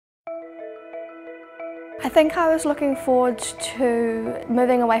I think I was looking forward to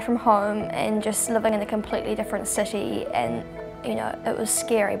moving away from home and just living in a completely different city, and you know, it was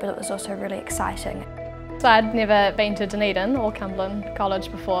scary but it was also really exciting. So I'd never been to Dunedin or Cumberland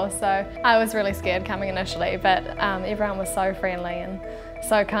College before, so I was really scared coming initially, but everyone was so friendly and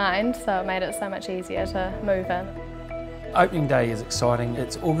so kind, so it made it so much easier to move in. Opening day is exciting.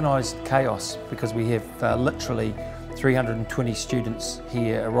 It's organised chaos because we have literally 320 students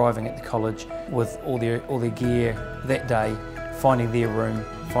here arriving at the college with all their gear that day, finding their room,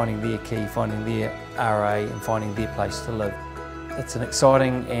 finding their key, finding their RA and finding their place to live. It's an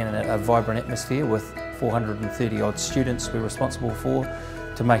exciting and a vibrant atmosphere with 430 odd students we're responsible for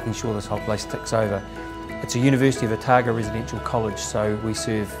to making sure this whole place ticks over. It's a University of Otago residential college, so we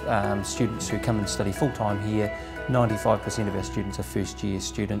serve students who come and study full-time here. 95% of our students are first-year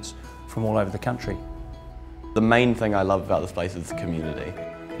students from all over the country. The main thing I love about this place is the community.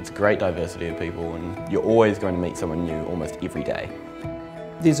 It's a great diversity of people and you're always going to meet someone new almost every day.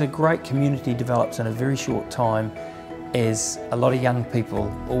 There's a great community develops in a very short time as a lot of young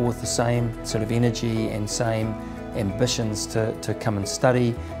people, all with the same sort of energy and same ambitions to come and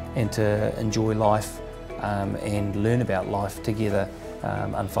study and to enjoy life and learn about life together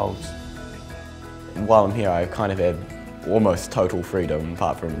unfolds. While I'm here I kind of have almost total freedom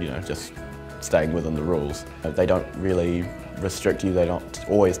apart from just staying within the rules. They don't really restrict you, they're not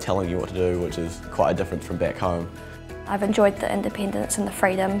always telling you what to do, which is quite a difference from back home. I've enjoyed the independence and the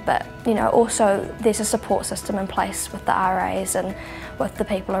freedom, but also there's a support system in place with the RAs and with the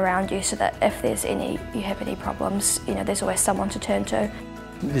people around you, so that if you have any problems, there's always someone to turn to.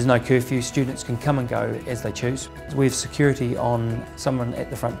 There's no curfew, students can come and go as they choose. We have security on someone at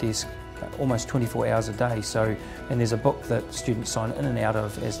the front desk almost 24 hours a day, and there's a book that students sign in and out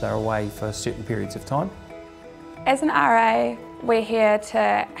of as they're away for certain periods of time. As an RA, we're here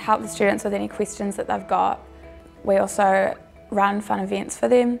to help the students with any questions that they've got. We also run fun events for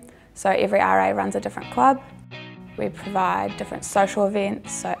them, so every RA runs a different club. We provide different social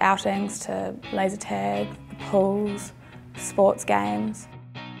events, so outings to laser tag, the pools, sports games.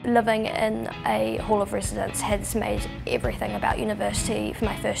 Living in a hall of residence has made everything about university for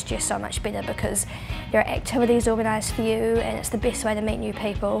my first year so much better, because there are activities organised for you and it's the best way to meet new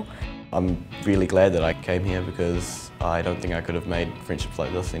people. I'm really glad that I came here because I don't think I could have made friendships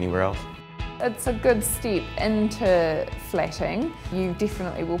like this anywhere else. It's a good step into flatting. You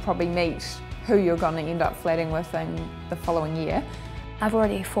definitely will probably meet who you're going to end up flatting with in the following year. I've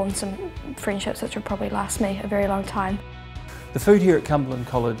already formed some friendships which will probably last me a very long time. The food here at Cumberland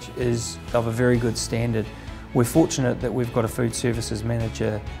College is of a very good standard. We're fortunate that we've got a food services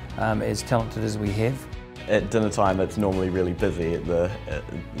manager as talented as we have. At dinner time it's normally really busy at the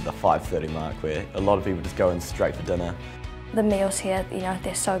 5:30 mark, where a lot of people just go in straight for dinner. The meals here,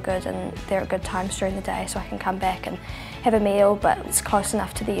 they're so good and they're at good times during the day, so I can come back and have a meal, but it's close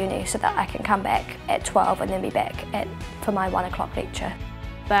enough to the uni so that I can come back at 12 and then be back for my 1 o'clock lecture.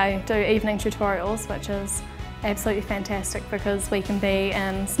 They do evening tutorials, which is absolutely fantastic because we can be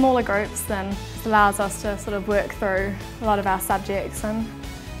in smaller groups, and it allows us to sort of work through a lot of our subjects and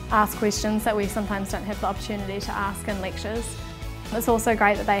ask questions that we sometimes don't have the opportunity to ask in lectures. It's also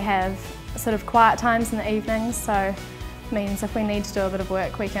great that they have sort of quiet times in the evenings, so means if we need to do a bit of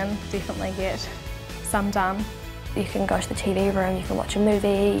work we can definitely get some done. You can go to the TV room, you can watch a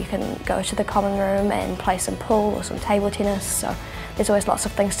movie, you can go to the common room and play some pool or some table tennis, so there's always lots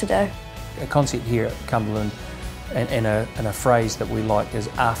of things to do. A concept here at Cumberland and a phrase that we like is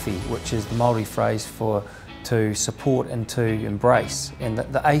AWHI, which is the Māori phrase for to support and to embrace, and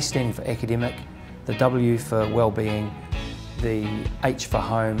the A standing for academic, the W for well-being, the H for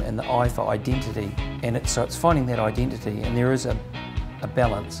home and the I for identity, and so it's finding that identity, and there is a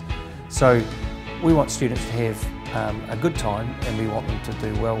balance. So we want students to have a good time and we want them to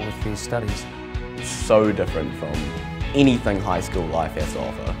do well with their studies. It's so different from anything high school life has to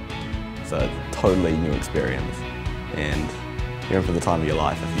offer. It's a totally new experience and you're in for the time of your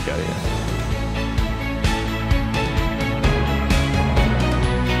life if you go here.